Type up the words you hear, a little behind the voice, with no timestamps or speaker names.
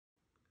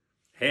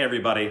Hey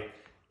everybody,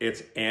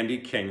 it's Andy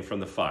King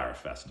from the Fyre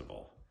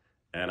Festival,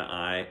 and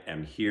I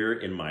am here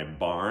in my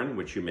barn,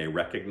 which you may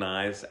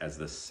recognize as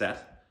the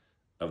set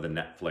of the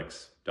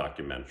Netflix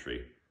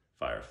documentary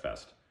Fyre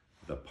Fest,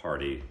 the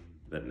party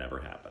that never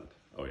happened.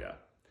 Oh yeah.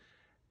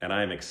 And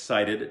I am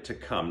excited to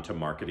come to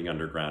Marketing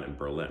Underground in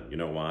Berlin. You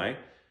know why?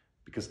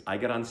 Because I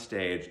get on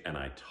stage and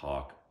I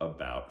talk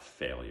about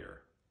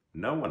failure.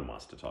 No one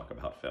wants to talk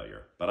about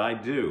failure, but I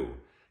do,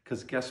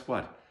 because guess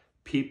what?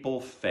 People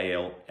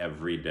fail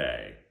every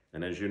day.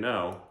 And as you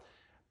know,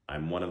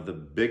 I'm one of the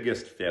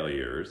biggest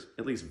failures,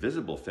 at least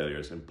visible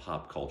failures, in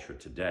pop culture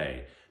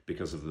today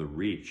because of the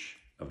reach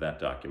of that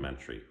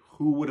documentary.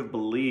 Who would have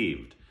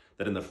believed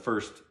that in the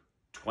first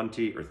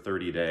 20 or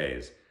 30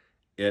 days,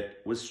 it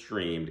was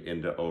streamed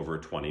into over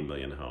 20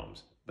 million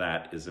homes?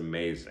 That is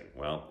amazing.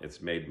 Well,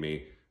 it's made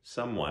me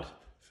somewhat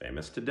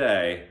famous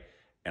today,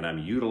 and I'm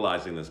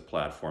utilizing this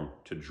platform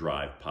to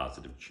drive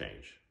positive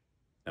change.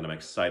 And I'm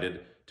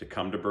excited to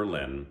come to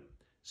Berlin,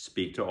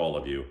 speak to all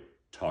of you,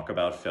 talk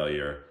about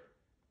failure,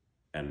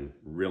 and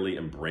really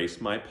embrace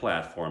my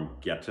platform,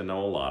 get to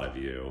know a lot of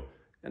you,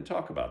 and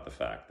talk about the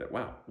fact that,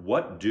 wow,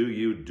 what do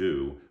you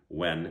do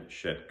when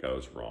shit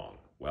goes wrong?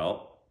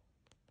 Well,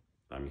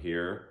 I'm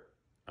here,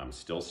 I'm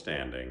still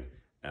standing,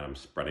 and I'm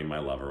spreading my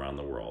love around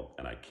the world,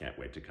 and I can't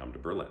wait to come to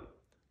Berlin.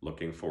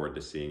 Looking forward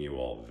to seeing you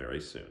all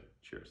very soon.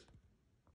 Cheers.